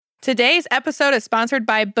Today's episode is sponsored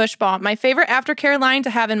by Bush Balm, my favorite aftercare line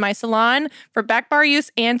to have in my salon for back bar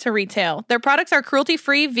use and to retail. Their products are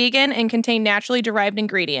cruelty-free, vegan, and contain naturally derived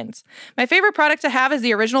ingredients. My favorite product to have is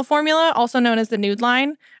the original formula, also known as the Nude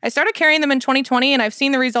line. I started carrying them in 2020, and I've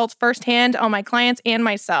seen the results firsthand on my clients and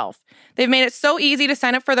myself. They've made it so easy to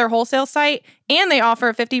sign up for their wholesale site, and they offer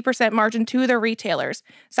a 50% margin to their retailers.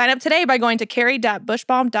 Sign up today by going to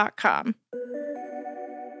carry.bushbalm.com.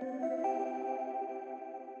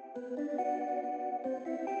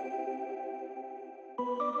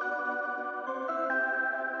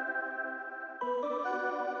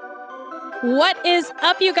 What is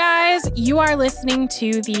up, you guys? You are listening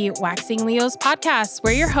to the Waxing Leos podcast.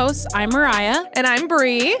 We're your hosts. I'm Mariah. And I'm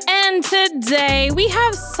Bree. And today we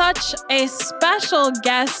have such a special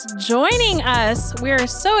guest joining us. We're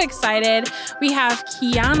so excited. We have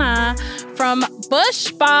Kiana from Bush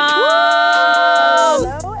Balm.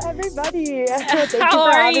 Hello, everybody. How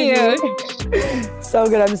are you? So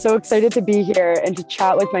good. I'm so excited to be here and to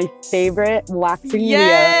chat with my favorite waxing Leo.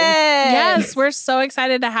 Yes, we're so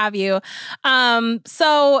excited to have you.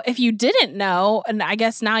 So if you didn't know, and I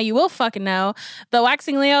guess now you will fucking know, the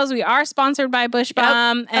Waxing Leos, we are sponsored by Bush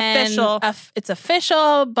Balm. And official. It's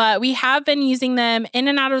official, but we have been using them in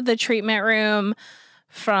and out of the treatment room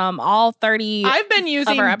from all 30 I've been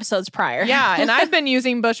using of our episodes prior. Yeah, and I've been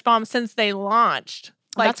using Bush Balm since they launched.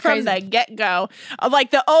 Like That's from crazy. the get-go.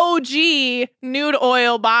 Like the OG nude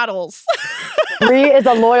oil bottles. Bree is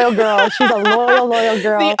a loyal girl. She's a loyal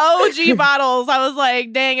girl. The OG bottles. I was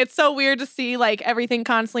like, dang, it's so weird to see like everything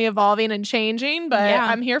constantly evolving and changing, but Yeah.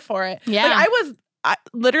 I'm here for it. Yeah. Like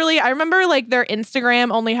I remember like their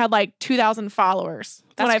Instagram only had like 2,000 followers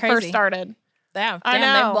when I That's first crazy. started. Yeah, I damn,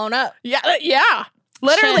 know. they've blown up. Yeah.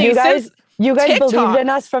 Literally. you guys TikTok. believed in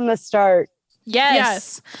us from the start.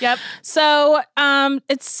 Yes. Yep. So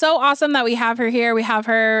it's so awesome that we have her here. We have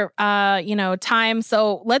her time.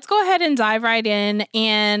 So let's go ahead and dive right in.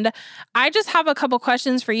 And I just have a couple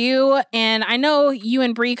questions for you. And I know you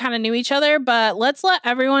and Bree kind of knew each other, but let's let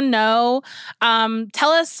everyone know.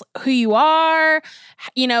 Tell us who you are,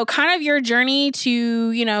 kind of your journey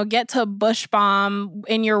to, get to Bush Balm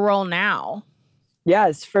in your role now.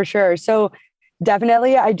 Yes, for sure. So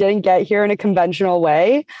definitely, I didn't get here in a conventional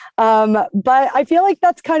way. But I feel like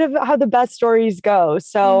that's kind of how the best stories go.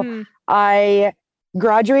 So I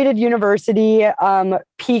graduated university,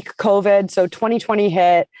 peak COVID. So 2020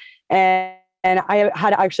 hit and I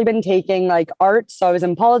had actually been taking like art. So I was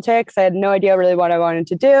in politics. I had no idea really what I wanted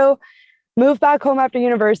to do. Moved back home after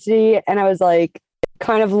university and I was like,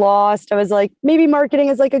 kind of lost. I was like, maybe marketing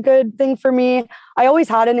is like a good thing for me. I always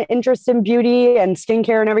had an interest in beauty and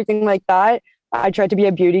skincare and everything like that. I tried to be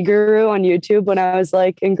a beauty guru on YouTube when I was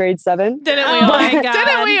like in grade 7. Didn't we Oh all? my God.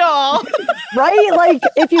 Didn't we all? Right? Like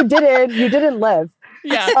if you didn't live.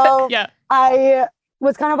 Yeah. So Yeah. I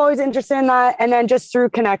was kind of always interested in that. And then just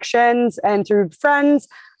through connections and through friends,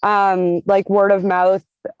 like word of mouth,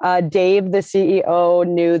 Dave, the CEO,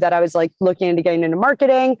 knew that I was like looking into getting into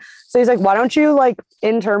marketing. So he's like, why don't you like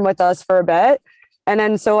intern with us for a bit? And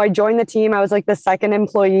then so I joined the team. I was like the second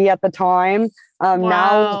employee at the time.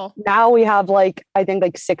 Wow. Now we have like, I think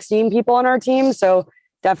like 16 people on our team. So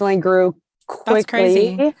definitely grew quickly. That's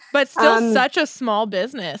crazy. But still such a small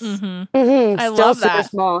business. Mm-hmm. I Still love super that.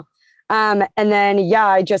 small. And then,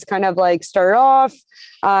 I just kind of like started off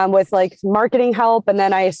with like marketing help. And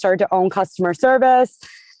then I started to own customer service.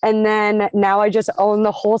 And then now I just own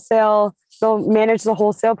the wholesale, so manage the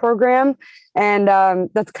wholesale program. And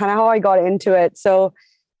that's kind of how I got into it. So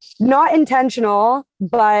not intentional,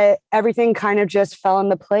 but everything kind of just fell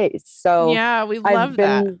into place. So Yeah, we I've love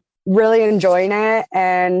that. been really enjoying it.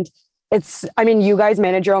 And you guys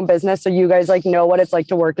manage your own business. So you guys like know what it's like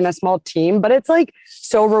to work in a small team, but it's like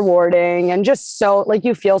so rewarding and just so like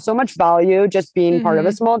you feel so much value just being part of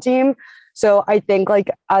a small team. So I think like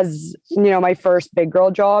as, my first big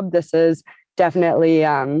girl job, this is definitely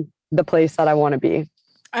the place that I want to be.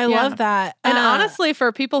 I Yeah. love that. And honestly,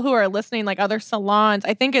 for people who are listening, like other salons,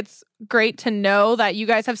 I think it's great to know that you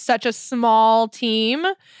guys have such a small team.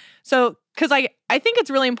 So, because I think it's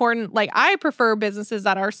really important. Like, I prefer businesses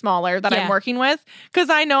that are smaller that I'm working with because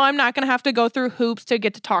I know I'm not going to have to go through hoops to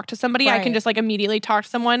get to talk to somebody. I can Right. just like immediately talk to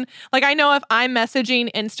someone. Like, I know if I'm messaging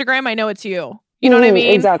Instagram, I know it's you. You know what I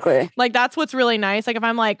mean? Exactly. Like, that's what's really nice. Like, if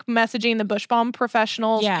I'm like messaging the Bush Balm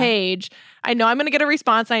Professionals page, I know I'm going to get a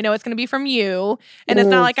response. And I know it's going to be from you. And it's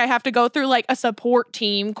not like I have to go through like a support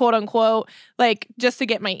team, quote unquote, like just to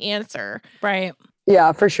get my answer. Right.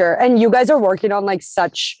 Yeah, for sure. And you guys are working on like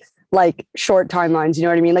such like short timelines. You know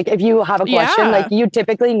what I mean? Like if you have a question, Yeah. like you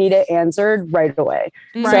typically need it answered right away.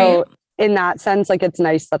 Right. So in that sense, like it's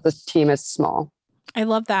nice that the team is small. I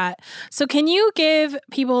love that. So can you give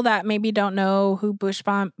people that maybe don't know who Bush?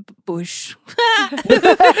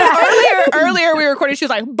 Earlier we were recording, she was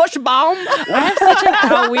like, Bush Bomb. I have such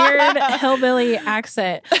a weird hillbilly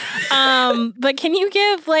accent. But can you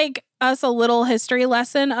give like us a little history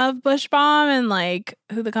lesson of Bush Bomb and like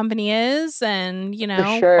who the company is and, you know,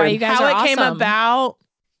 why you guys how are it awesome. came about?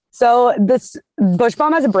 So this Bush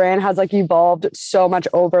Bomb as a brand has like evolved so much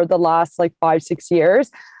over the last like 5-6 years.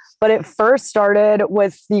 But it first started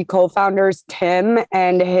with the co-founders, Tim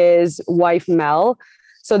and his wife, Mel.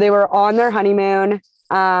 So they were on their honeymoon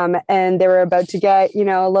and they were about to get, you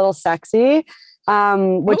know, a little sexy,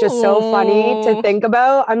 which is so funny to think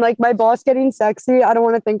about. I'm like, my boss getting sexy. I don't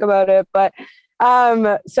want to think about it. But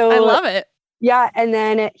so I love it. Yeah. And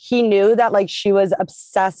then he knew that like she was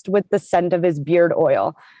obsessed with the scent of his beard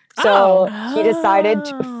oil. So he decided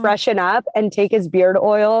to freshen up and take his beard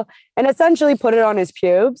oil and essentially put it on his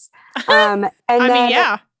pubes. And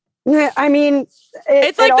I mean,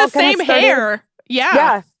 it's like the same hair.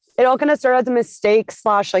 Yeah. It all kind of started as a mistake /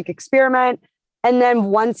 like experiment. And then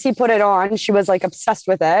once he put it on, she was like obsessed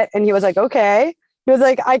with it. And he was like, okay. He was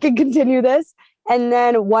like, I can continue this. And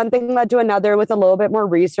then one thing led to another. With a little bit more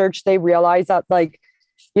research, they realized that like,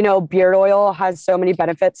 you know, beard oil has so many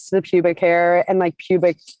benefits to the pubic hair and like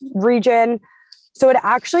pubic region. So it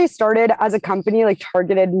actually started as a company like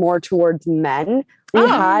targeted more towards men. We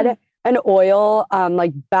had an oil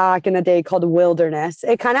like back in the day called Wilderness.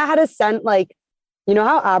 It kind of had a scent like, you know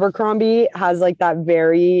how Abercrombie has like that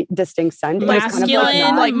very distinct scent? Masculine,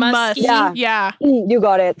 kind of like musky. Yeah. You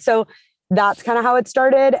got it. So that's kind of how it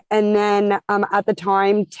started. And then at the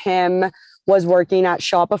time, Tim was working at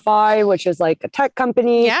Shopify, which is like a tech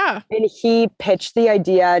company. Yeah. And he pitched the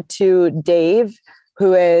idea to Dave,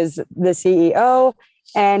 who is the CEO.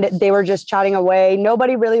 And they were just chatting away.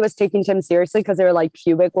 Nobody really was taking Tim seriously because they were like,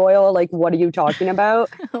 pubic oil, like, what are you talking about?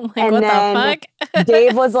 Like, and what then the fuck?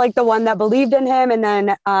 Dave was like the one that believed in him. And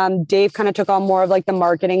then Dave kind of took on more of like the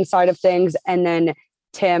marketing side of things. And then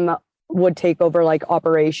Tim would take over like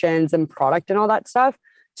operations and product and all that stuff.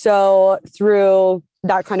 So through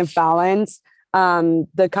that kind of balance,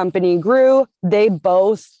 the company grew. They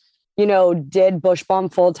both, you know, did Bush Bomb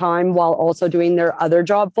full time while also doing their other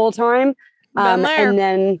job full time. And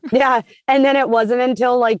then it wasn't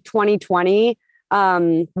until like 2020,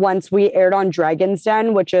 once we aired on Dragon's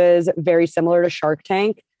Den, which is very similar to Shark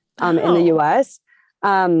Tank in the US.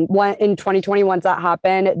 In 2020, once that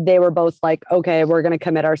happened, they were both like, okay, we're going to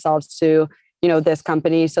commit ourselves to, you know, this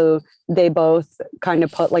company. So they both kind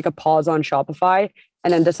of put like a pause on Shopify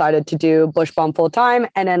and then decided to do Bush Bomb full time.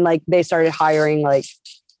 And then like they started hiring like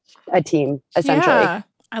a team essentially. Yeah.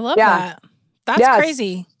 I love that. That's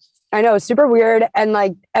crazy. I know, super weird. And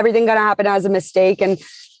like everything gonna happen as a mistake and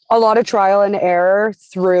a lot of trial and error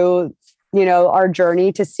through, you know, our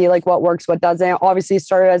journey to see like what works, what doesn't. Obviously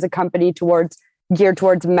started as a company geared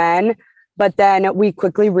towards men, but then we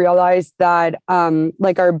quickly realized that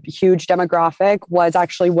like our huge demographic was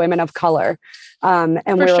actually women of color. And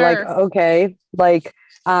we were like, okay, like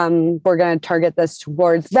we're going to target this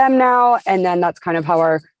towards them now. And then that's kind of how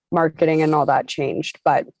our marketing and all that changed.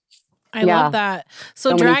 But I love that.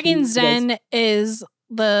 So Dragon's Den is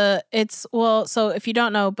so if you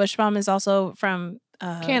don't know, Bush Bomb is also from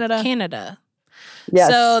Canada. Yes.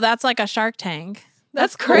 So that's like a Shark Tank.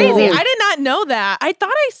 That's crazy. I did not know that. I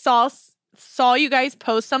thought I saw you guys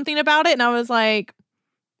post something about it and I was like,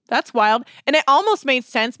 that's wild. And it almost made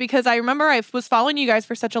sense because I remember I was following you guys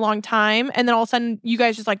for such a long time and then all of a sudden you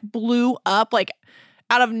guys just like blew up like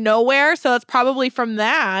out of nowhere. So it's probably from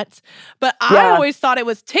that. But I always thought it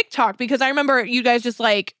was TikTok because I remember you guys just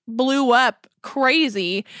like blew up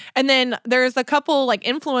crazy. And then there's a couple like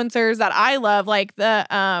influencers that I love, like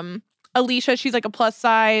the Alicia, she's like a plus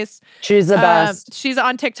size. She's the best. She's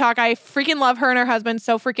on TikTok. I freaking love her and her husband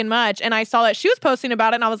so freaking much. And I saw that she was posting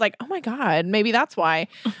about it and I was like, oh my God, maybe that's why.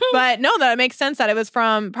 But no, that makes sense that it was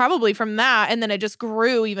probably from that. And then it just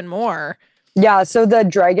grew even more. Yeah. So the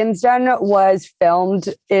Dragon's Den was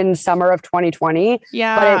filmed in summer of 2020.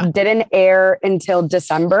 Yeah. But it didn't air until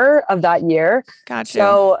December of that year. Gotcha.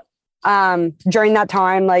 So during that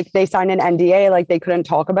time, like they signed an NDA, like they couldn't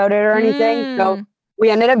talk about it or anything. So we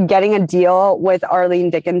ended up getting a deal with Arlene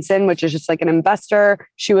Dickinson, which is just like an investor.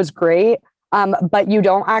 She was great. But you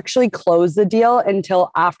don't actually close the deal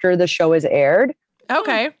until after the show is aired.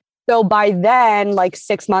 Okay. So by then, like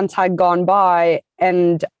 6 months had gone by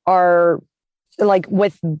and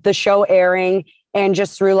with the show airing and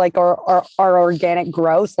just through like our organic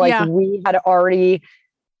growth, like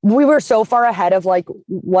we were so far ahead of like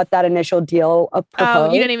what that initial deal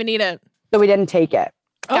proposed. You didn't even need it. So we didn't take it.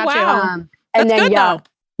 Oh, gotcha. Wow. And That's then, good though.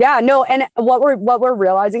 Yeah, no, and what we're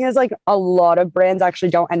realizing is like a lot of brands actually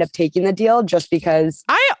don't end up taking the deal just because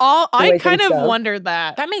I way kind things of go. wondered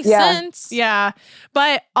that. That makes Yeah. sense. Yeah.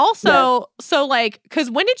 But also, so like, because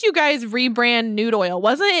when did you guys rebrand Nude Oil?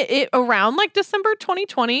 Wasn't it around like December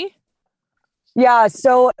 2020? Yeah,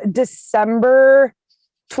 so December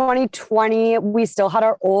 2020, we still had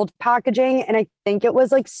our old packaging, and I think it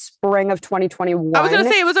was like spring of 2021. I was gonna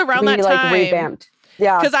say it was around we that time. like revamped.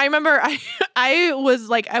 Yeah. Because I remember I was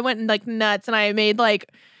like, I went like nuts and I made like,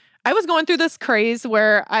 I was going through this craze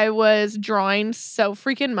where I was drawing so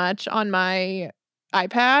freaking much on my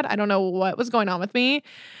iPad. I don't know what was going on with me.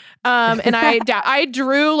 And I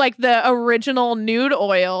drew like the original Nude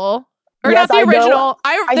Oil. Or Yes, not the I know- original.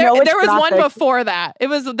 I know which there was one graphic. before that.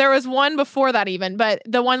 There was one before that even, but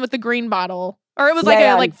the one with the green bottle. Or it was like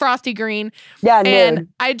Yeah. a like frosty green. Yeah, And nude.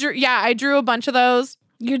 I drew a bunch of those.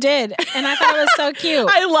 You did. And I thought it was so cute.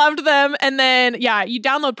 I loved them. And then, yeah, you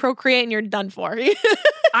download Procreate and you're done for.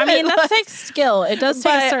 I mean, that takes skill. It does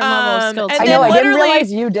take a certain level of skill. and I to know. then I didn't literally-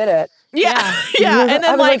 realize you did it. yeah. Yeah. And I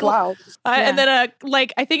then was like, wow. and then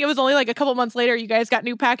like, I think it was only like a couple months later, you guys got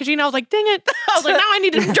new packaging. I was like, dang it. I was like, now I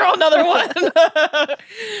need to draw another one.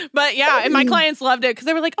 But yeah, and my clients loved it because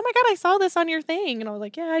they were like, oh my God, I saw this on your thing. And I was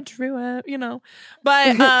like, yeah, I drew it, you know.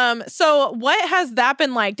 But so what has that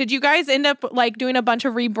been like? Did you guys end up like doing a bunch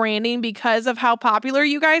of rebranding because of how popular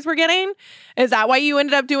you guys were getting? Is that why you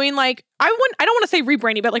ended up doing like, I don't want to say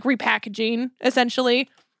rebranding, but like repackaging essentially?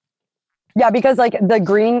 Yeah, because like the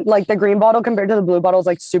green bottle compared to the blue bottle is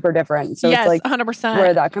like super different. So yes, it's like 100%. where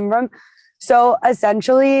did that come from? So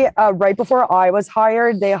essentially, right before I was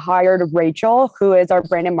hired, they hired Rachel, who is our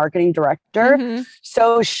brand and marketing director. Mhm.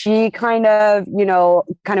 So she kind of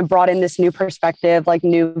brought in this new perspective, like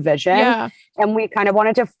new vision. Yeah. And we kind of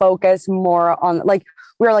wanted to focus more on like,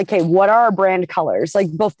 we were like, okay, what are our brand colors?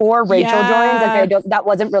 Like before Rachel joined, like that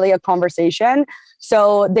wasn't really a conversation.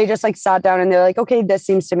 So they just like sat down and they're like, okay, this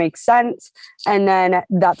seems to make sense. And then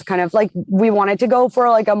that's kind of like, we wanted to go for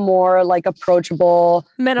like a more like approachable,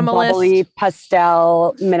 Minimalist. bubbly,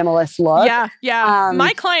 pastel, minimalist look. Yeah.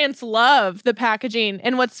 My clients love the packaging.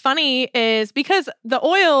 And what's funny is because the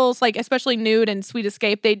oils, like especially Nude and Sweet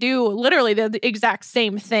Escape, they do literally the exact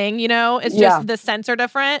same thing, you know? It's just the scents are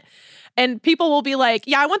different. And people will be like,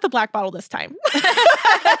 yeah, I want the black bottle this time. And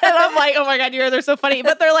I'm like, oh my God, you guys are so funny.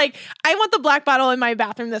 But they're like, I want the black bottle in my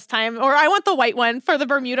bathroom this time. Or I want the white one for the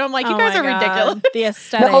Bermuda. I'm like, you guys are ridiculous. The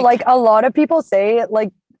aesthetic. No, like a lot of people say,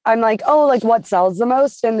 like, I'm like, oh, like what sells the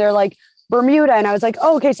most? And they're like, Bermuda. And I was like,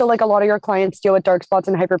 oh, okay. So like a lot of your clients deal with dark spots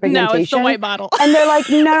and hyperpigmentation. No, it's the white bottle. And they're like,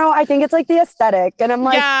 no, I think it's like the aesthetic. And I'm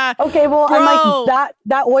like, yeah. okay, well, Bro. I'm like,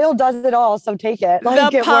 that oil does it all. So take it.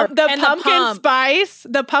 Like, The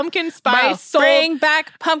pumpkin spice. sold- Bring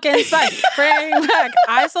back pumpkin spice. Bring back.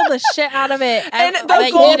 I sold the shit out of it. and I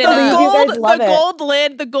can't believe you guys love it. gold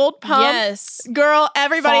lid, the gold pump. Yes. Girl,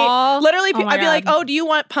 everybody. Fall. Literally, Oh my I'd be like, God. oh, do you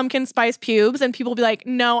want pumpkin spice pubes? And people will be like,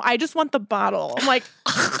 no, I just want the bottle. I'm like,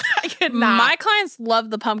 I could not. My clients love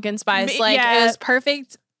the pumpkin spice. Me- Like yeah. it was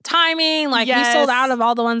perfect timing. Like we Yes. sold out of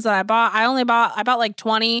all the ones that I bought. I bought like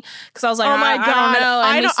 20 because I was like, Oh my God! I don't know.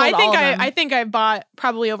 And we sold all of them. I think I bought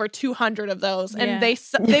probably over 200 of those, Yeah. and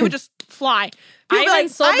they would just fly. I People even be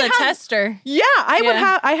sold the have- tester. Yeah, I would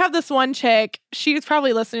Yeah. I have this one chick. She's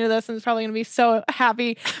probably listening to this and is probably gonna be so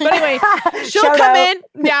happy. But anyway, she'll Shout come out.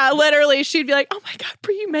 in. Yeah, literally, she'd be like, "Oh my God,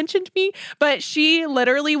 Brie, you mentioned me." But she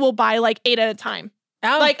literally will buy like 8 at a time.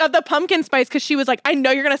 Oh. Like of the pumpkin spice, because she was like, I know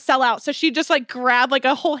you're gonna sell out. So she just like grabbed like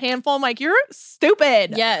a whole handful. I'm like, you're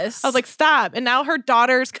stupid. Yes. I was like, stop. And now her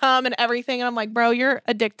daughters come and everything. And I'm like, bro, you're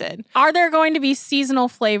addicted. are there going to be seasonal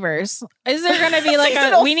flavors? Is there going to be like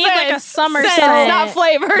Seasonal we need like a scents. summer Scents, scent? not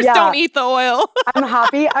flavors. Yeah. Don't eat the oil. I'm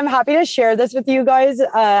happy to share this with you guys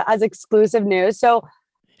as exclusive news. So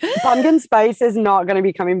pumpkin spice is not going to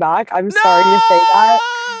be coming back. I'm sorry to say that.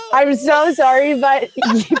 I'm so sorry, but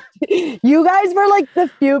you guys were like the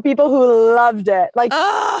few people who loved it. Like,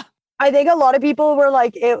 Ugh. I think a lot of people were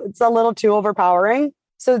like, it's a little too overpowering.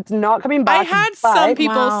 So it's not coming back. I had but some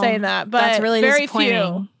people Wow. say that, but That's really very disappointing.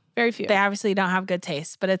 few. Very few. They obviously don't have good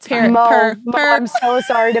taste, but it's Fair. fine. Mo, Per- I'm so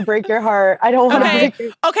sorry to break your heart. I don't want to Okay. break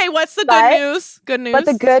your Okay, what's the But- good news? Good news. But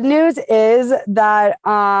the good news is that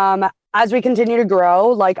as we continue to grow,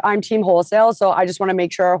 like I'm team wholesale. So I just want to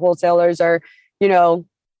make sure our wholesalers are,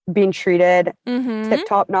 being treated Mhm. tip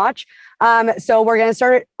top notch. So we're going to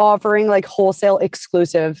start offering like wholesale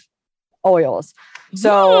exclusive oils.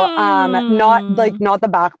 So not the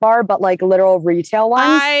back bar, but like literal retail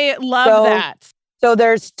ones. I love So- that. So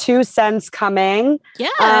there's 2 scents coming.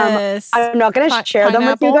 Yes. I'm not going to share them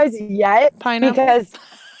with you pineapple? guys yet Pineapple. because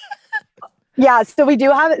Yeah, so we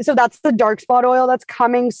do have, so that's the dark spot oil that's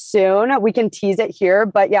coming soon. We can tease it here,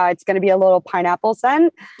 but yeah, it's going to be a little pineapple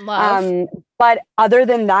scent. Love. But other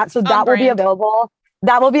than that, so that will be available.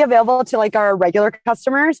 That will be available to like our regular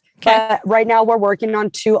customers. Okay. But right now we're working on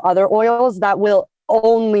 2 other oils that will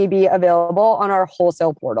only be available on our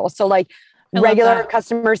wholesale portal. So like regular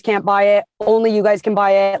customers can't buy it. Only you guys can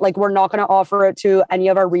buy it. Like we're not going to offer it to any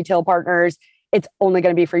of our retail partners. It's only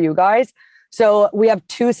going to be for you guys. So we have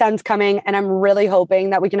 2 scents coming, and I'm really hoping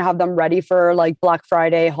that we can have them ready for like Black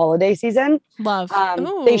Friday holiday season. Love.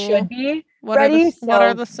 They should be What ready. What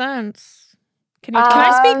are the scents? Can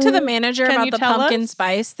I speak to the manager can about you the tell pumpkin us?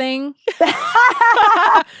 spice thing?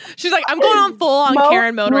 She's like, I'm going on full on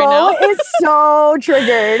Karen mode right Mo now. is so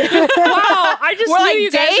triggered. Wow, I just We're knew like,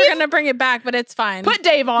 you guys Dave? are going to bring it back, but it's fine. Put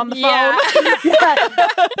Dave on the Yeah. phone.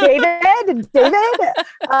 David.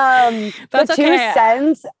 That's the 2 okay.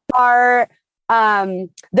 scents are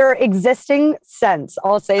they're existing scents.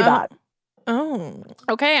 I'll say that. Oh.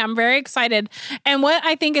 Okay, I'm very excited. And what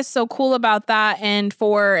I think is so cool about that, and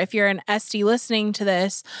for if you're an SD listening to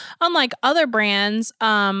this, unlike other brands,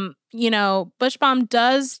 you know, Bush Bomb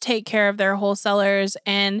does take care of their wholesalers,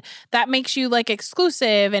 and that makes you like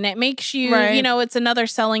exclusive, and it makes you, Right. you know, it's another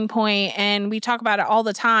selling point. And we talk about it all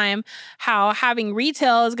the time, how having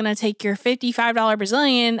retail is going to take your $55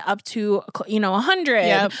 Brazilian up to, you know, 100.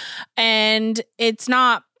 Yep. And it's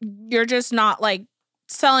not, you're just not like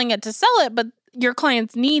selling it to sell it, but your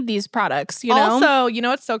clients need these products, you know? Also, you know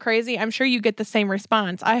what's so crazy? I'm sure you get the same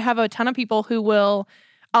response. I have a ton of people who will,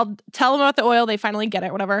 I'll tell them about the oil, they finally get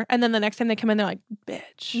it, whatever. And then the next time they come in, they're like,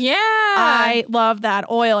 bitch. Yeah. I love that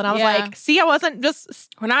oil. And I was Yeah. like, see, I wasn't just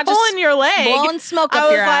We're not pulling just your leg. blowing smoke I up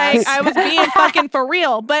was your like, ass. I was being fucking for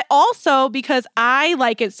real. But also because I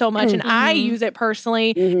like it so much and I Mhm. use it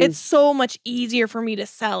personally, Mhm. it's so much easier for me to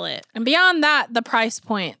sell it. And beyond that, the price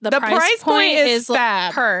point. The price point is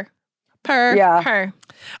fab. per. Yeah. Per.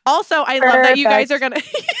 Also, I love that you guys Perfect. are gonna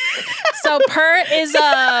So per is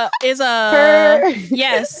a Per.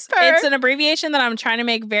 yes. Per. It's an abbreviation that I'm trying to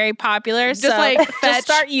make very popular. Just so like just fetch.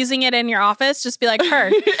 start using it in your office. Just be like per.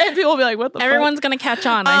 and people will be like, what the fuck? Everyone's gonna catch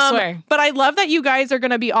on, I swear. But I love that you guys are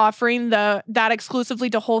going to be offering that exclusively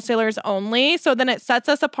to wholesalers only. So then it sets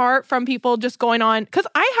us apart from people just going on. Because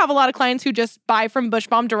I have a lot of clients who just buy from Bush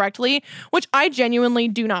Bomb directly, which I genuinely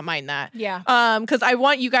do not mind that. Yeah. Because I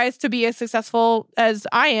want you guys to be as successful as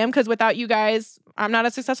I am. Because without you guys, I'm not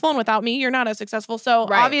as successful, and without me, you're not as successful. So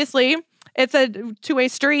Right. obviously, it's a 2-way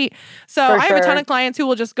street. So For I have a ton sure. of clients who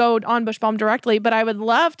will just go on Bush Bomb directly. But I would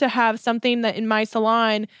love to have something that in my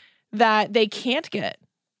salon that they can't get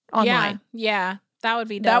online. Yeah. That would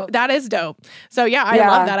be dope. That is dope. So yeah, I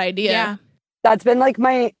Yeah. love that idea. yeah. That's been like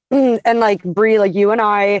my and like Brie, like you and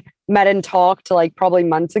I met and talked like probably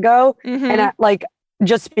months ago. Mhm. And like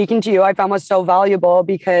just speaking to you, I found was so valuable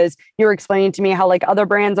because you were explaining to me how like other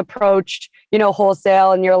brands approached, you know,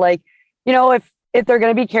 wholesale, and you're like, you know, if they're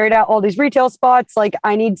going to be carried out all these retail spots, like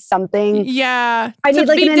I need something. Yeah. I to need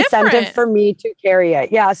like be an incentive different. for me to carry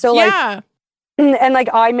it. Yeah. So like, yeah. and like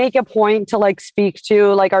I make a point to like speak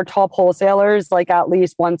to like our top wholesalers like at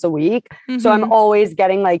least once a week. So Mhm. I'm always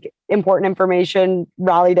getting like important information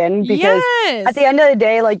rallied in because yes. at the end of the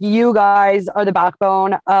day, like you guys are the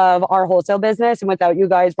backbone of our wholesale business, and without you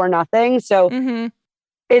guys, we're nothing. So Mhm.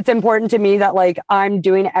 it's important to me that like I'm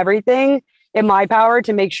doing everything in my power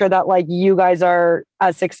to make sure that like you guys are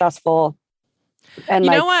as successful. And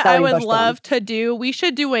You like know what I selling would Bush Bomb. love to do? We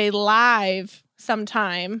should do a live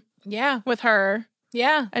sometime Yeah. with her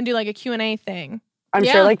Yeah. and do like a Q&A thing. I'm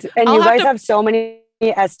Yeah. sure like, and I'll you have guys to- have so many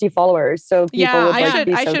SD followers, so people Yeah, would I like should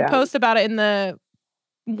be so I should down. post about it in the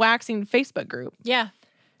waxing Facebook group. Yeah.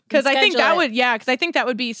 Because I think Schedule that it. would, because I think that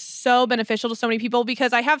would be so beneficial to so many people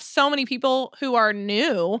because I have so many people who are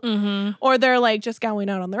new Mm-hmm. or they're like just going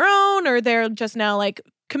out on their own or they're just now like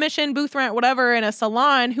commission, booth rent, whatever in a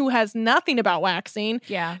salon who has nothing about waxing.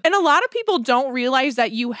 Yeah. And a lot of people don't realize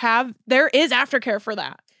that there is aftercare for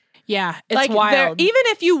that. Yeah. It's Like wild. even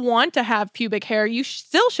if you want to have pubic hair, you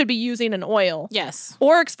still should be using an oil. Yes.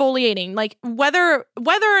 Or exfoliating, like whether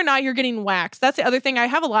or not you're getting waxed. That's the other thing. I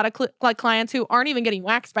have a lot of like clients who aren't even getting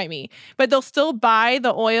waxed by me, but they'll still buy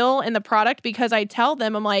the oil and the product because I tell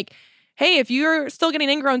them, I'm like, hey, if you're still getting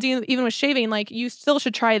ingrowns even with shaving, like you still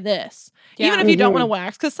should try this, even if you don't want to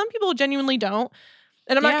wax, because some people genuinely don't.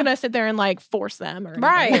 And I'm not going to sit there and like force them or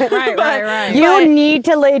anything. Right. You need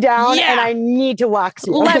to lay down and I need to wax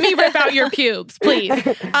you. Let me rip out your pubes, please.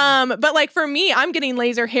 But like for me, I'm getting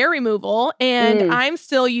laser hair removal and I'm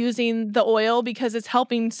still using the oil because it's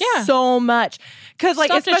helping so much. Because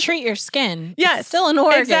like it's to treat your skin. Yes. It's still an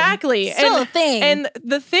organ. Exactly. Still a thing. And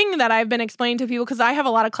the thing that I've been explaining to people, because I have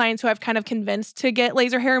a lot of clients who I've kind of convinced to get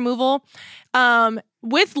laser hair removal.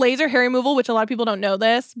 With laser hair removal, which a lot of people don't know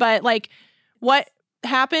this, but like what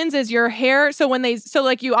happens is your hair, so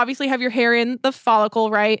like you obviously have your hair in the follicle,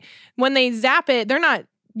 right? When they zap it,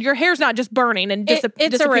 your hair's not just burning and it's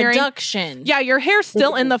disappearing. A reduction. Yeah, your hair's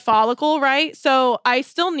still in the follicle, right? So I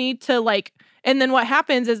still need to like, and then what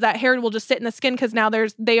happens is that hair will just sit in the skin because now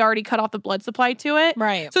they already cut off the blood supply to it.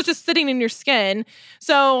 Right. So it's just sitting in your skin.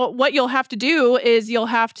 So what you'll have to do is you'll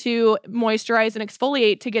have to moisturize and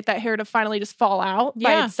exfoliate to get that hair to finally just fall out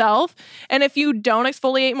by itself. And if you don't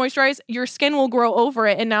exfoliate, moisturize, your skin will grow over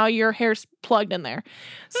it and now your hair's plugged in there.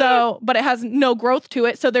 So, but it has no growth to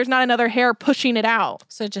it. So there's not another hair pushing it out.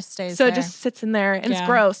 So it just stays So there. it just sits in there and it's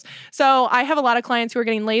gross. So I have a lot of clients who are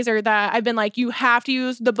getting laser that I've been like, you have to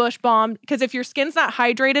use the Bush Balm because if your skin's not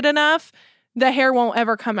hydrated enough, the hair won't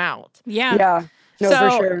ever come out. Yeah. Yeah. No, So,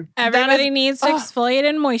 for sure. Everybody needs to exfoliate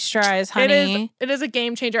and moisturize, honey. It is a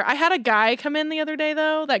game changer. I had a guy come in the other day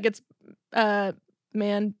though that gets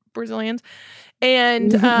Brazilians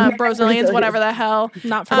and Brazilians, whatever the hell.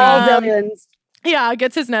 Not for Brazilians. Yeah,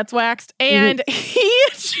 gets his nuts waxed. And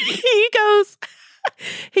he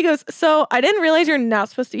goes, so I didn't realize you're not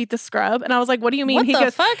supposed to eat the scrub. And I was like, what do you mean? What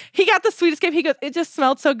the fuck? He got the sweetest gift. He goes, it just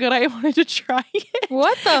smelled so good. I wanted to try it.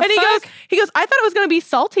 What the and fuck? he goes, I thought it was going to be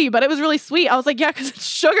salty, but it was really sweet. I was like, yeah, because it's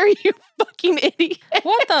sugar, you fucking idiot.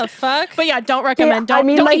 What the fuck? But yeah, don't recommend. Yeah,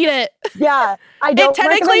 don't like, eat it. Yeah. I don't It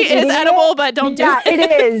technically is edible, but don't do it. Yeah,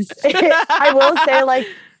 it is. I will say, like,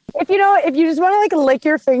 if you just want to like lick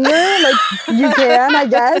your finger, like you can, I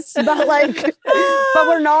guess, but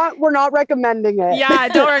we're not recommending it. Yeah,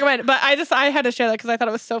 don't recommend it. But I had to share that because I thought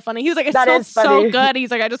it was so funny. He was like, it That smells is funny. so good.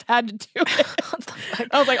 He's like, I just had to do it.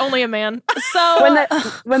 I was like, only a man.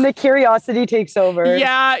 So when the curiosity takes over.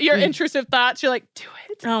 Yeah, your intrusive thoughts. You're like, do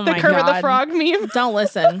it. Oh the my Kermit the God. Frog meme. don't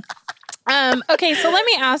listen. Okay, so let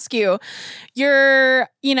me ask you,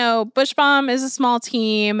 Bush Balm is a small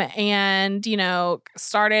team and,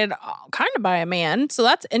 started kind of by a man. So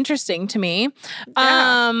that's interesting to me.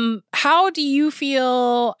 Yeah. How do you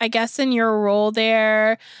feel, I guess, in your role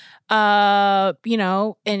there, and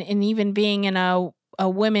even being in a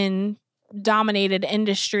women dominated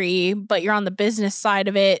industry, but you're on the business side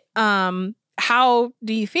of it. How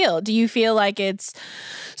do you feel? Do you feel like it's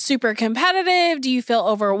super competitive? Do you feel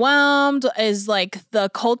overwhelmed? Is like the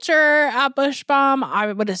culture at Bush Balm,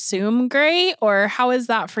 I would assume, great? Or how is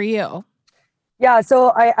that for you? Yeah,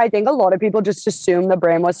 so I think a lot of people just assume the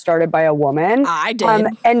brand was started by a woman. I did.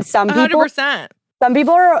 And some people 100%.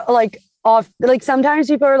 are like off, like sometimes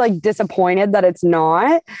people are like disappointed that it's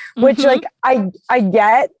not, which like I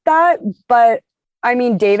get that, but I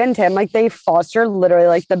mean, Dave and Tim, like they foster literally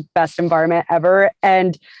like the best environment ever.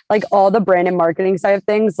 And like all the brand and marketing side of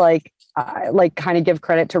things, like kind of give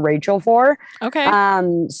credit to Rachel for. Okay.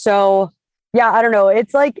 So yeah, I don't know.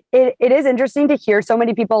 It's like, it is interesting to hear so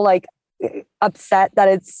many people like upset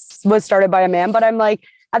that was started by a man, but I'm like,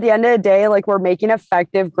 at the end of the day, like we're making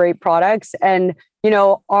effective, great products. And,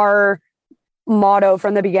 our motto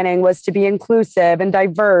from the beginning was to be inclusive and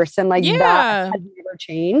diverse. And like that has never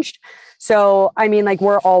changed. So, I mean, like,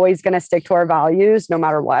 we're always going to stick to our values no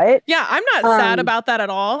matter what. Yeah, I'm not sad about that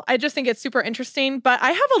at all. I just think it's super interesting. But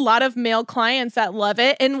I have a lot of male clients that love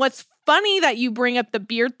it. And what's funny that you bring up the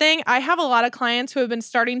beard thing. I have a lot of clients who have been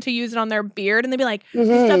starting to use it on their beard. And they'd be like, this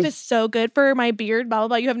stuff is so good for my beard, blah, blah,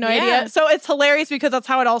 blah. You have no idea. So it's hilarious because that's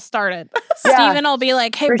how it all started. Steven will be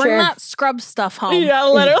like, hey, bring that scrub stuff home. Yeah,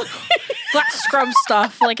 literally. That scrub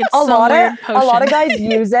stuff. Like it's a weird potion. A lot of guys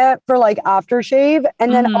use it for like aftershave.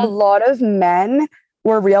 And then a lot of men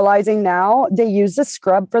were realizing now they use the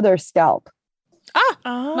scrub for their scalp.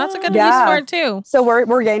 That's a good use for it too. So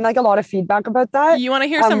we're getting like a lot of feedback about that. You want to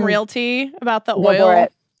hear some real tea about the oil?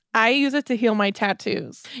 I use it to heal my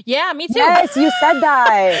tattoos. Yeah, me too. Yes, you said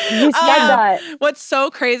that. What's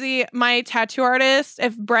so crazy, my tattoo artist,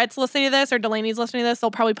 if Brett's listening to this or Delaney's listening to this,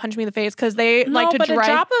 they'll probably punch me in the face because they like to dry. A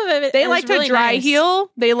drop of it they like really to dry nice.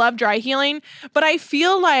 heal. They love dry healing. But I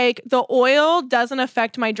feel like the oil doesn't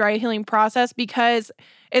affect my dry healing process because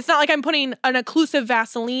it's not like I'm putting an occlusive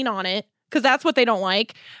Vaseline on it because that's what they don't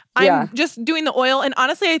like. I'm just doing the oil. And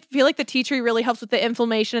honestly, I feel like the tea tree really helps with the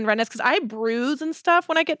inflammation and redness because I bruise and stuff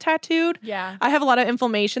when I get tattooed. Yeah. I have a lot of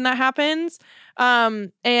inflammation that happens.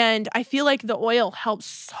 And I feel like the oil helps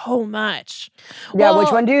so much. Yeah.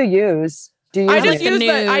 Which one do you use? Do you I use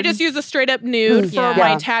just use a straight up nude for Yeah.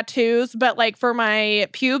 my tattoos, but like for my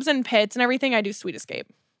pubes and pits and everything, I do Sweet Escape.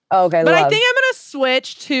 Okay. But I think I'm gonna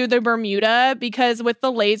switch to the Bermuda because with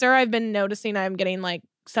the laser, I've been noticing I'm getting like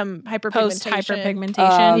some Post hyperpigmentation.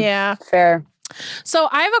 hyperpigmentation. Yeah. Fair. So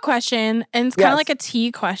I have a question, and it's kind of Yes. like a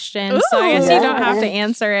tea question. So I guess Ooh. you don't have to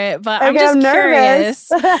answer it, but I'm Okay, just nervous.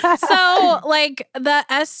 curious. So, like the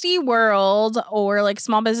SD world or like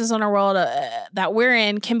small business owner world that we're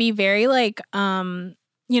in can be very like,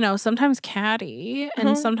 sometimes catty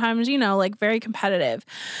and sometimes, like very competitive.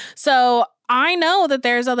 So I know that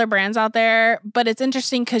there's other brands out there, but it's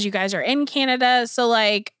interesting because you guys are in Canada. So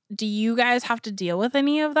like, do you guys have to deal with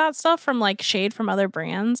any of that stuff from like shade from other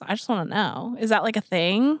brands? I just want to know. Is that like a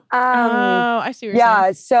thing? I see what you're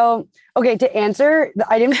saying. So, okay, to answer,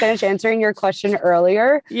 I didn't finish answering your question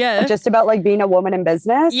earlier, Yeah. just about like being a woman in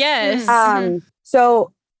business. Yes.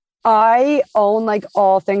 So I own like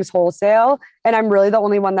all things wholesale, and I'm really the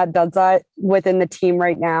only one that does that within the team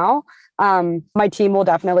right now. My team will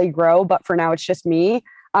definitely grow, but for now it's just me.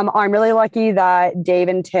 I'm really lucky that Dave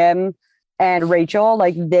and Tim and Rachel,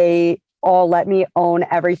 like they all let me own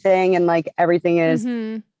everything, and like everything is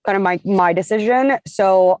kind of my decision.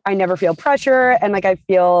 So I never feel pressure, and like I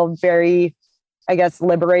feel very, I guess,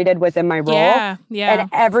 liberated within my role. Yeah. And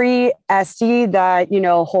every SD that,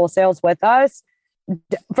 wholesales with us,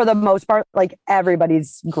 for the most part, like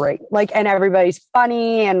everybody's great, like, and everybody's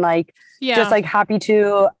funny and like, just like happy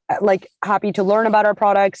to learn about our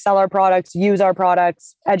products, sell our products, use our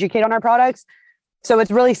products, educate on our products. So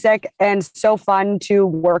it's really sick and so fun to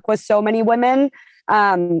work with so many women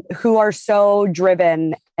who are so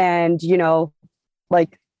driven and,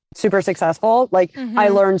 like super successful. Like I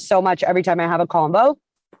learn so much every time I have a combo.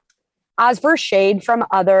 As for shade from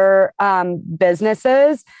other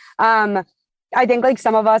businesses, I think like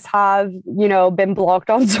some of us have, been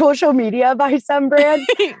blocked on social media by some brands.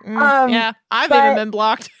 Yeah, I've even been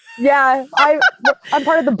blocked. Yeah, I'm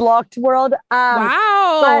part of the blocked world.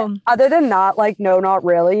 Wow. But other than that, like, no, not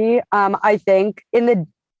really. I think in the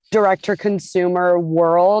direct-to-consumer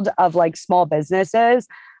world of like small businesses,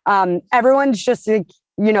 everyone's just like,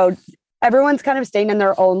 everyone's kind of staying in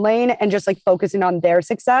their own lane and just like focusing on their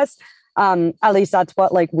success. At least that's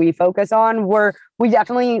what like we focus on. We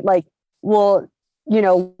definitely like will,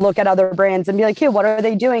 look at other brands and be like, hey, what are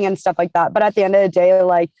they doing and stuff like that. But at the end of the day,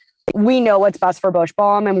 like, we know what's best for Bush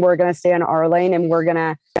Balm, and we're gonna stay in our lane, and we're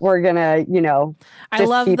gonna, I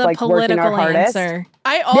love keep, the like, working our political hardest. answer.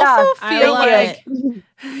 I also feel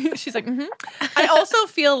like she's like, I also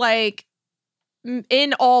feel like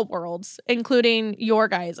in all worlds, including your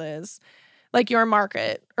guys's, like your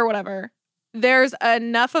market or whatever, there's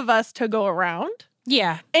enough of us to go around.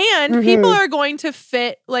 Yeah. And people are going to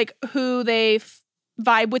fit like who they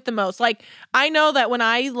vibe with the most. Like I know that when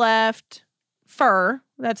I left Fur,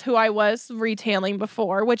 that's who I was retailing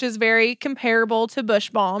before, which is very comparable to Bush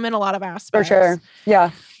Balm in a lot of aspects. For sure.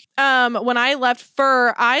 Yeah. When I left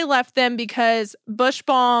Fur, I left them because Bush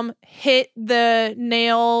Balm hit the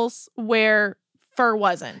nails where Fur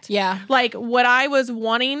wasn't. Yeah. Like what I was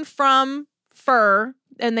wanting from Fur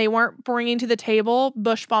and they weren't bringing to the table,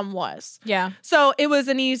 Bush Balm was. Yeah. So it was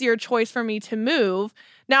an easier choice for me to move.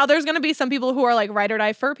 Now there's going to be some people who are like ride or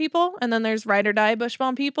die Fur people, and then there's ride or die Bush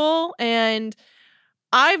Balm people. And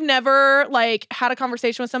I've never like had a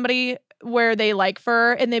conversation with somebody where they like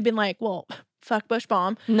Fur and they've been like, well, fuck Bush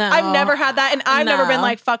Balm. No. I've never had that. And I've never been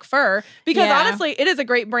like, fuck Fur. Because Yeah. honestly, it is a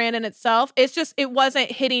great brand in itself. It's just, it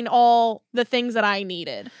wasn't hitting all the things that I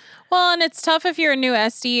needed. Well, and it's tough if you're a new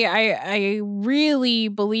SD. I really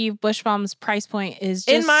believe Bush Balm's price point is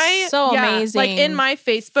just so amazing. Like in my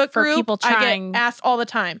Facebook for group, people trying. I get asked all the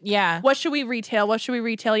time. Yeah. What should we retail? What should we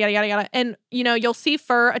retail? Yada, yada, yada. And, you'll see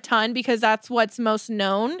Fur a ton because that's what's most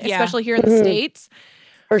known, Yeah. especially here in the States.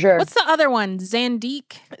 For sure. What's the other one?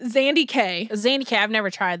 Zandique? Zandy K. Zandy K. I've never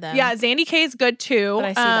tried them. Yeah, Zandy K is good too. But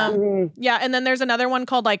I see that. Yeah, and then there's another one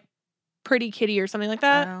called like Pretty Kitty or something like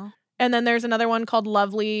that. Oh. And then there's another one called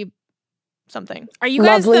Lovely something. Are you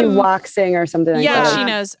guys Lovely the waxing or something like Yeah. that. She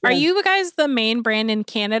knows. Are Yeah. you guys the main brand in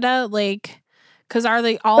Canada? Like, because are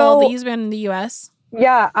they all So- these been in the US?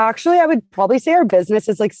 Yeah, actually, I would probably say our business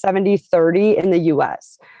is like 70-30 in the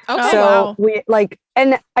US. Okay. So wow. we like,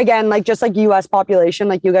 and again, like just like US population,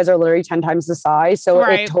 like you guys are literally 10 times the size. So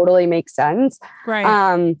Right. it totally makes sense.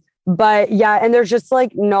 Right. But yeah, and there's just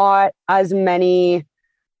like not as many,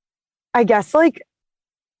 I guess like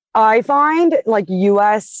I find like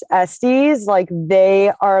US esties, like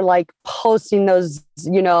they are like posting those,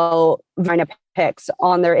 Vina pics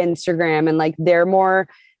on their Instagram and like they're more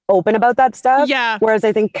open about that stuff. Yeah. Whereas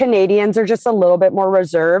I think Canadians are just a little bit more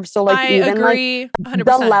reserved. So like I even agree like 100%.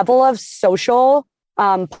 the level of social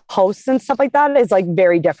posts and stuff like that is like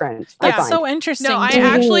very different. I That's find. so interesting. No, I too.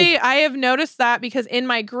 have noticed that because in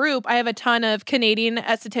my group, I have a ton of Canadian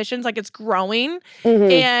estheticians, like it's growing,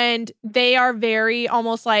 Mhm. and they are very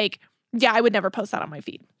almost like, yeah, I would never post that on my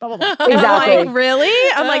feed. Blah, blah, blah. And I'm Exactly. like,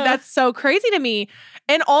 really? I'm like, that's so crazy to me.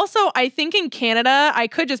 And also, I think in Canada, I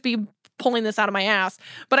could just be pulling this out of my ass,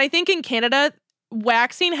 but I think in Canada,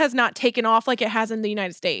 waxing has not taken off like it has in the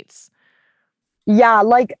United States. Yeah,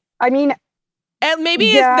 like I mean, And maybe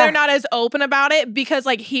Yeah. they're not as open about it because,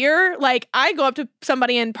 like, here, like, I go up to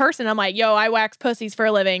somebody in person. I'm like, yo, I wax pussies for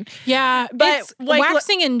a living. Yeah, But, but like,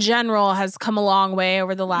 waxing in general has come a long way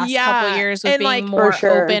over the last Yeah, couple years with and, being like, more For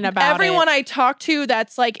sure. open about Everyone it. I talk to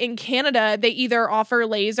that's, like, in Canada, they either offer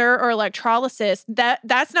laser or electrolysis.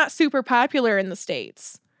 That's not super popular in the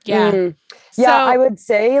States. Yeah, mm. Yeah, So- I would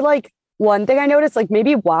say like one thing I noticed, like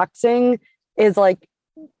maybe waxing is like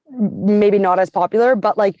maybe not as popular,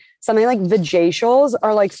 but like something like vajacials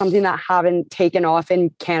are like something that haven't taken off in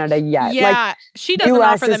Canada yet. Yeah, Like she doesn't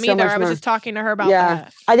US offer them is so either. much I was more- just talking to her about Yeah.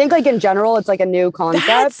 that. I think like in general, it's like a new concept.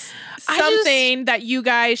 that's Something that you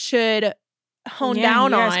guys should hone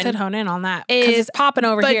down you on. guys could hone in on that because is it's popping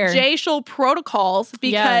over here. vajacial protocols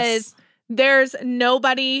because Yes. there's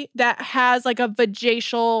nobody that has like a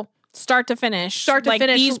vajacial. Start to finish. Start to like,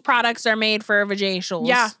 finish. These products are made for vajacials.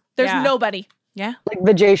 Yeah, there's Yeah. nobody. Like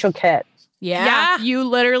vajacial kit. Yeah. You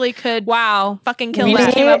literally could Wow. fucking kill We that.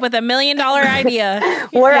 just came up with $1 million idea.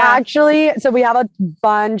 We're Yeah. actually, so we have a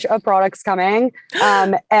bunch of products coming.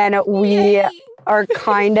 And we are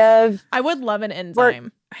kind of, I would love an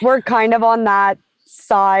enzyme. we're kind of on that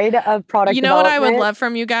side of product You know what I would development. love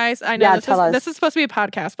from you guys? I know Yeah, tell us. this is supposed to be a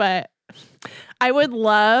podcast, but I would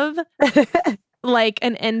love like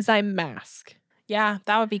an enzyme mask. Yeah,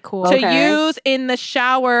 that would be cool. Okay. To use in the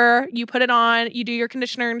shower. You put it on, you do your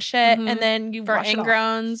conditioner and shit, Mhm. and then you For wash it off.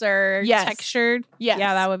 ingrowns or Yes. textured. Yes.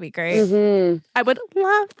 Yeah, that would be great. Mhm. I would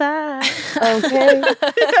love that. Okay.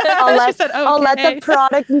 I'll She let, said, I'll let okay. the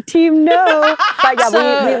product team know. But yeah,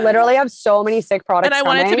 So- we literally have so many sick products And I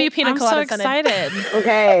want it to be coming. pina I'm so colada scented. excited.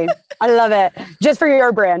 Okay. I love it. Just for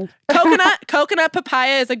your brand. Coconut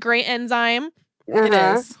papaya is a great enzyme, It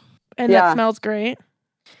Uh-huh. is. and Yeah. that smells great.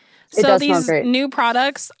 It So does smell these great. new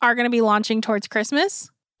products are going to be launching towards Christmas.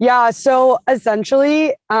 Yeah. So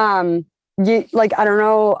essentially, like I don't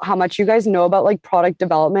know how much you guys know about like product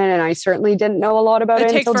development, and I certainly didn't know a lot about It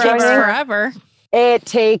it takes until forever. joining. Forever. It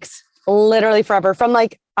takes literally forever from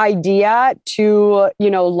like idea to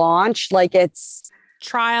launch. Like it's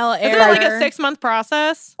Trial, Is error. it like a 6-month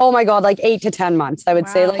process? oh my god, like 8 to 10 months. I would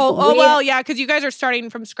say. Wow. Like Oh we- well, yeah, because you guys are starting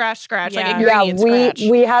from scratch, like Yeah. Yeah, ingredient scratch.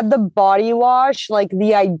 we had the body wash. Like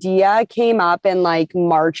the idea came up in like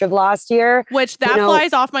March of last year. Which that know-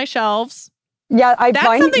 flies off my shelves. Yeah, I That's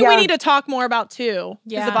find something yeah, we need to talk more about too.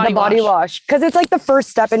 is Yeah. the body, the body wash because it's like the first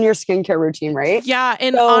step in your skincare routine, right? Yeah,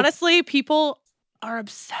 and So- honestly, people are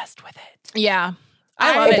obsessed with it. Yeah.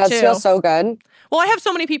 I love It it does too. feel so good. Well, I have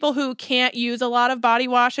so many people who can't use a lot of body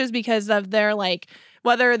washes because of their like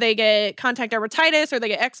whether they get contact dermatitis or they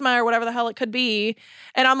get eczema or whatever the hell it could be.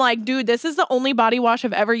 And I'm like, dude, this is the only body wash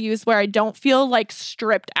I've ever used where I don't feel like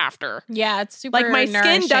stripped after. Yeah, it's super Like my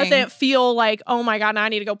nourishing. skin doesn't feel like, oh my God, now I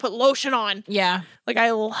need to go put lotion on. Yeah. Like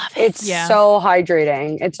I love it. It's Yeah. so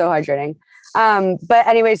hydrating. It's so hydrating. But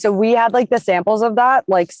anyway, so we had like the samples of that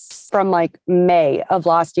like from like May of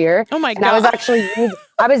last year. Oh my And I was God. actually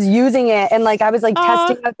I was using it and like I was like Aw.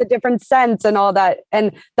 testing out the different scents and all that.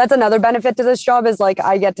 And that's another benefit to this job is like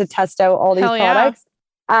I get to test out all these Hell yeah. products.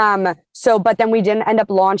 So but then we didn't end up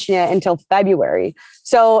launching it until February.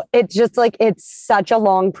 So it's just like it's such a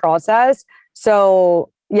long process. So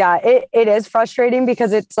yeah, it is frustrating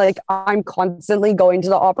because it's like I'm constantly going to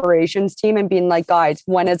the operations team and being like, guys,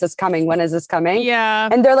 when is this coming? When is this coming? Yeah.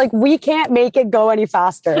 And they're like, we can't make it go any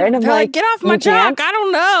faster. And I'm They're like, like, get off my "You can't?" jock. I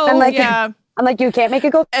don't know. I'm like, Yeah. I'm like, you can't make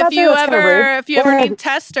it go faster. If you That's kinda rude." ever need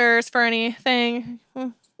testers for anything,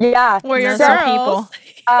 Yeah. we're your Those are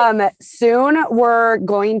girls. Soon we're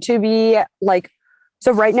going to be like,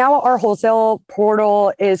 so right now our wholesale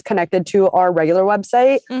portal is connected to our regular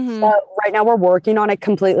website. Mhm. But right now we're working on a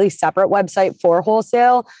completely separate website for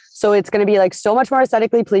wholesale. So it's going to be like so much more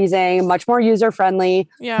aesthetically pleasing, much more user friendly,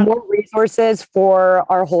 Yeah. more resources for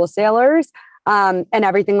our wholesalers, and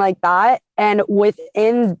everything like that. And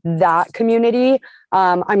within that community,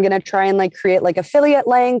 I'm going to try and like create like affiliate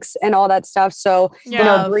links and all that stuff. So, you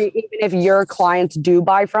know, Brie, even if your clients do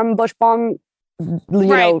buy from Bush Balm, you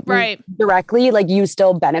know, directly, like you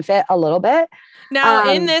still benefit a little bit.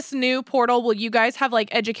 Now, in this new portal, will you guys have like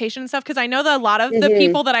education and stuff? Because I know that a lot of the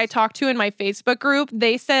people that I talked to in my Facebook group,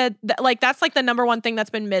 they said that like that's like the number one thing that's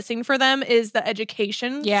been missing for them is the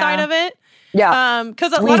education side of it. Yeah.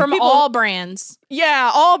 Because a lot of people, all brands.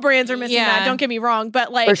 Yeah, all brands are missing that. Don't get me wrong.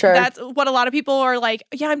 But like that's what a lot of people are like,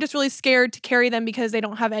 yeah, I'm just really scared to carry them because they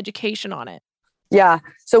don't have education on it. Yeah.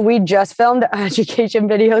 So we just filmed education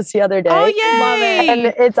videos the other day. Oh, yay! Love it.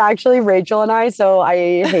 And it's actually Rachel and I, so I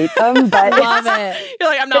hate them. But love it. You're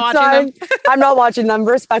like, I'm not watching them. I'm not watching them,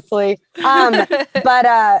 respectfully. But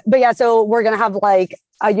yeah, so we're gonna have like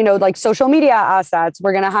you know, like social media assets.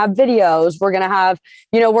 We're gonna have videos. We're gonna have,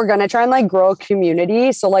 you know, we're gonna try and like grow a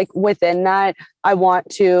community. So like within that, I want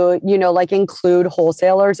to, you know, like include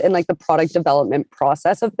wholesalers in like the product development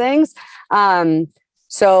process of things.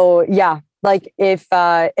 So yeah. Like if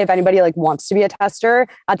anybody like wants to be a tester,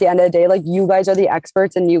 at the end of the day, like you guys are the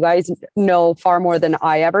experts and you guys know far more than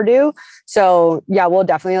I ever do. So yeah, we'll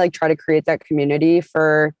definitely like try to create that community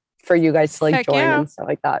for you guys to like join and stuff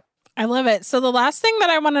like that. I love it. So the last thing that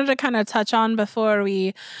I wanted to kind of touch on before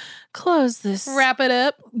we close this wrap it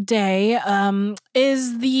up day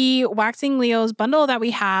is the Waxing Leos bundle that we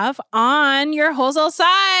have on your wholesale site.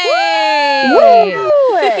 Woo!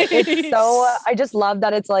 It's so, I just love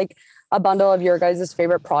that it's like a bundle of your guys'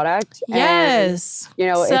 favorite product. Yes. And, you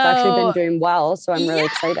know, it's actually been doing well. So I'm really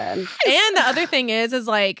excited. And the other thing is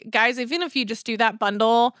like, guys, even if you just do that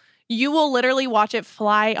bundle, you will literally watch it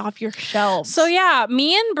fly off your shelves. So yeah,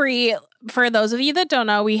 me and Brie, for those of you that don't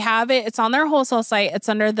know, we have it. It's on their wholesale site. It's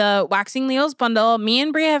under the Waxing Leos bundle. Me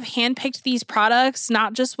and Brie have handpicked these products,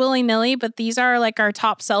 not just willy-nilly, but these are like our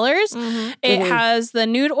top sellers. It has the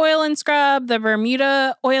nude oil and scrub, the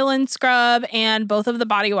Bermuda oil and scrub, and both of the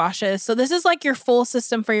body washes. So this is like your full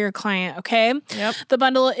system for your client, okay? Yep. The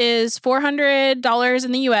bundle is $400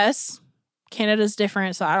 in the US. Canada's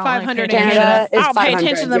different, so I don't like pay attention. Canada is I don't pay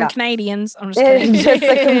attention to them Canadians. I'm just kidding. It's just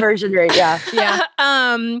the conversion rate, yeah.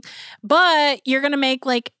 But you're gonna make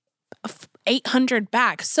like $800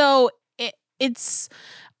 back. So it's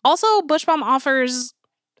also Bush Balm offers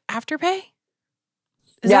Afterpay.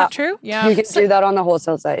 Is that true? Yeah, you can do that on the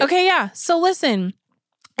wholesale site. Okay, yeah. So listen.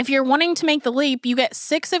 If you're wanting to make the leap, you get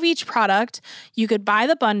 6 of each product. You could buy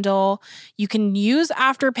the bundle. You can use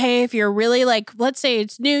Afterpay if you're really like, let's say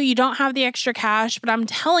it's new, you don't have the extra cash, but I'm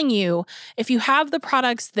telling you, if you have the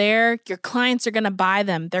products there, your clients are going to buy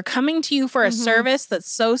them. They're coming to you for a service that's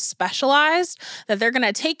so specialized that they're going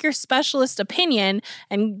to take your specialist opinion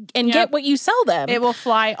and get what you sell them. It will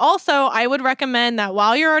fly. Also, I would recommend that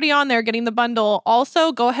while you're already on there getting the bundle,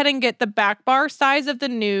 also go ahead and get the back bar size of the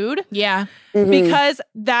nude. Yeah. Because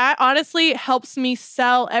that honestly helps me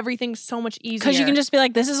sell everything so much easier. Because you can just be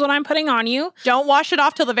like, this is what I'm putting on you. Don't wash it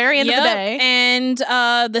off till the very end of the day. And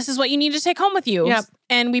this is what you need to take home with you. Yep.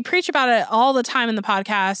 And we preach about it all the time in the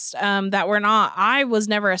podcast that I was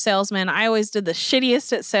never a salesman. I always did the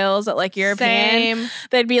shittiest at sales at like European. Same.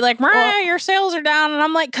 They'd be like, your sales are down. And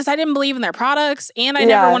I'm like, because I didn't believe in their products and I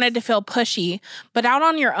never wanted to feel pushy. But out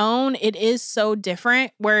on your own, it is so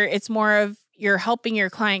different where it's more of you're helping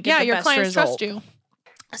your client get the your best clients result. trust you.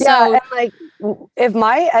 Yeah, and like if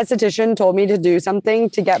my esthetician told me to do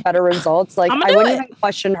something to get better results, like I wouldn't even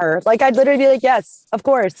question her. Like I'd literally be like, yes, of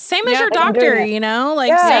course. Same as your doctor, you know,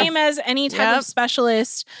 like same as any type of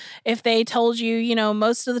specialist. If they told you, you know,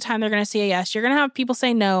 most of the time they're going to say yes. You're going to have people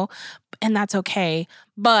say no, and that's okay.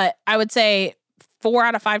 But I would say 4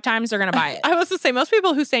 out of 5 times they're going to buy it. I was to say, most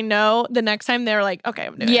people who say no, the next time they're like, okay,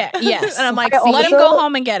 I'm doing it. Yes. And I'm like, let them go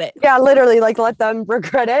home and get it. Yeah, literally, like let them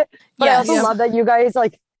regret it. But I also love that you guys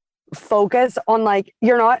like focus on like,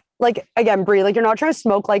 you're not like, again, Brie, like you're not trying to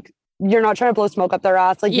smoke, like you're not trying to blow smoke up their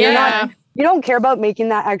ass. Like you're not, you don't care about making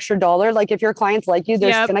that extra dollar. Like if your clients like you,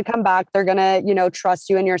 they're just going to come back. They're going to, you know, trust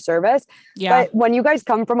you in your service. Yeah. But when you guys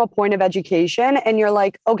come from a point of education and you're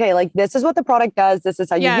like, okay, like this is what the product does. This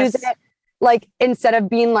is how you use it. Like instead of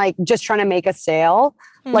being like just trying to make a sale,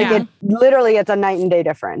 like it literally it's a night and day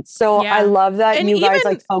difference. So I love that and you guys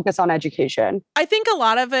like focus on education. I think a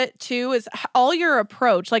lot of it too is all your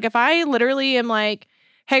approach. Like if I literally am like,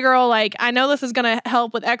 hey girl, like I know this is gonna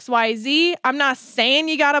help with XYZ. I'm not saying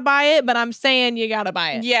you gotta buy it, but I'm saying you gotta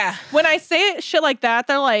buy it. Yeah. When I say it, shit like that,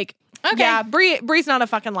 they're like, okay. Yeah, Brie's not a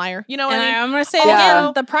fucking liar. You know what I mean? I'm going to say it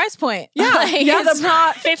again, the price point. Yeah. Like, it's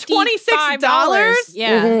not $26.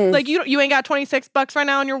 Yeah. Like you ain't got $26 right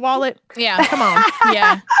now in your wallet. Yeah. Come on.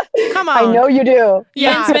 Yeah. Come on. I know you do. You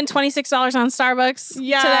didn't spend $26 on Starbucks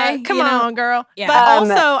today. Come on, girl. Yeah. But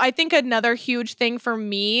also, I think another huge thing for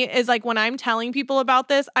me is like when I'm telling people about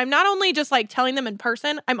this, I'm not only just like telling them in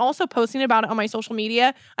person, I'm also posting about it on my social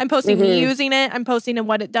media. I'm posting me using it. I'm posting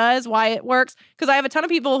what it does, why it works. Because I have a ton of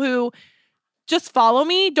people who just follow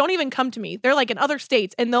me, don't even come to me. They're like in other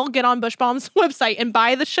states and they'll get on Bush Bomb's website and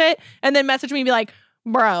buy the shit and then message me and be like,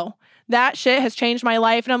 bro, that shit has changed my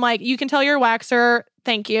life. And I'm like, you can tell your waxer,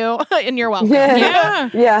 thank you, and you're welcome. Yeah.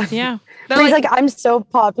 Yeah. They're Bree's like, I'm so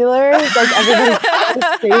popular. Like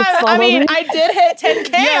everybody. I mean, I did hit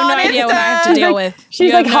 10K You have on no idea Insta. what I have to deal with.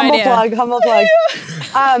 She's You like, have no humble idea.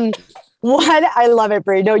 plug. What? I love it,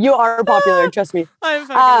 Bree. No, you are popular. Trust me. I'm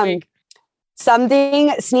fucking weak.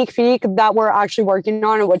 Something sneak peek that we're actually working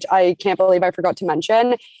on, which I can't believe I forgot to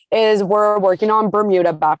mention, is we're working on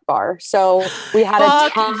Bermuda back bar. So we had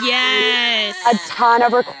a ton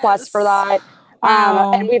of requests for that.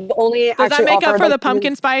 Wow. And we've only Does that actually make up offered, for the like,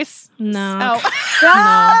 pumpkin spice? No. Oh.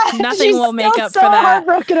 No, nothing She's will make still up so for that.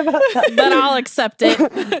 heartbroken about that. But I'll accept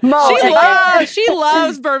it. Mo, She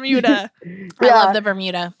loves Bermuda. I love the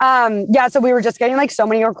Bermuda. So we were just getting like so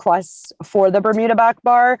many requests for the Bermuda back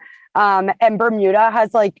bar. And Bermuda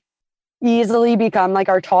has like easily become like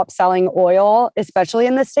our top selling oil, especially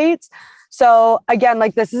in the States. So again,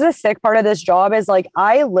 like this is a sick part of this job is like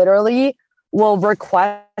I literally will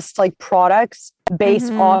request like products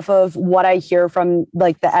based off of what I hear from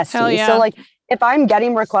like the SC. Yeah. So like if I'm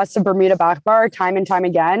getting requests of Bermuda back bar time and time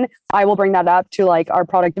again, I will bring that up to like our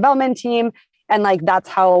product development team. And like, that's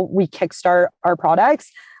how we kickstart our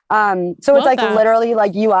products. So it's like literally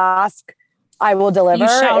like you ask, I will deliver. You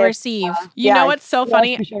shall receive. You know what's so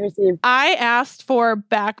funny? You shall receive. I asked for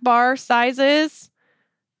back bar sizes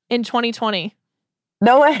in 2020.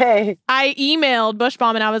 No way. I emailed Bush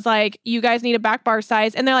Bomb and I was like, you guys need a back bar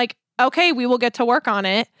size. And they're like, okay, we will get to work on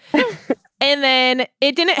it. And then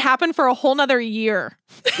it didn't happen for a whole nother year.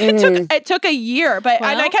 It took a year, but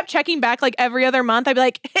and I kept checking back like every other month. I'd be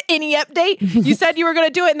like, any update? You said you were going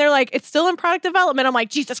to do it. And they're like, it's still in product development. I'm like,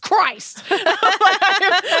 Jesus Christ.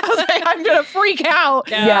 I was like, I'm going to freak out.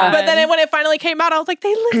 Yeah. But then when it finally came out, I was like,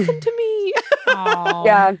 they listened to me.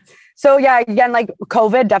 Yeah. So yeah, again, like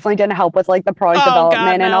COVID definitely didn't help with like the product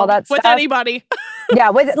development and all that stuff. With anybody. Yeah,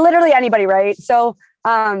 with literally anybody, right? So,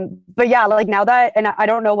 but yeah, like now that, and I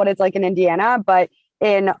don't know what it's like in Indiana, but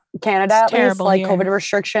in Canada, at least, like here. COVID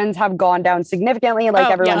restrictions have gone down significantly. Like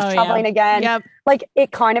everyone's traveling again. Yep. Like it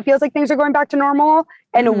kind of feels like things are going back to normal.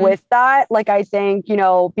 And with that, like I think, you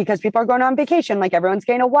know, because people are going on vacation, like everyone's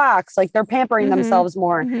getting a wax, like they're pampering themselves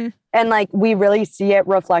more. And like we really see it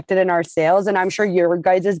reflected in our sales. And I'm sure your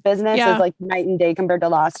guys' business is like night and day compared to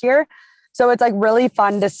last year. So it's like really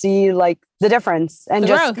fun to see like the difference and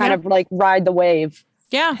just kind of like ride the wave.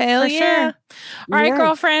 Yeah, hell for sure. All right, Yeah.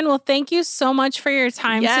 girlfriend. Well, thank you so much for your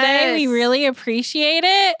time today. We really appreciate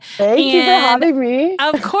it. Thank you for having me.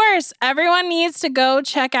 Of course, everyone needs to go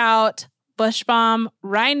check out Bush Bomb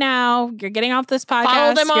right now. You're getting off this podcast.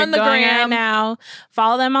 Follow them on the going gram right now.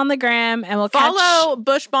 Follow them on the gram, and we'll follow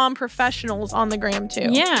Bush Bomb Professionals on the gram too.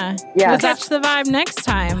 Yeah, Yeah. we'll catch the vibe next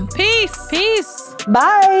time. Peace. Peace.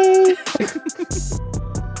 Bye.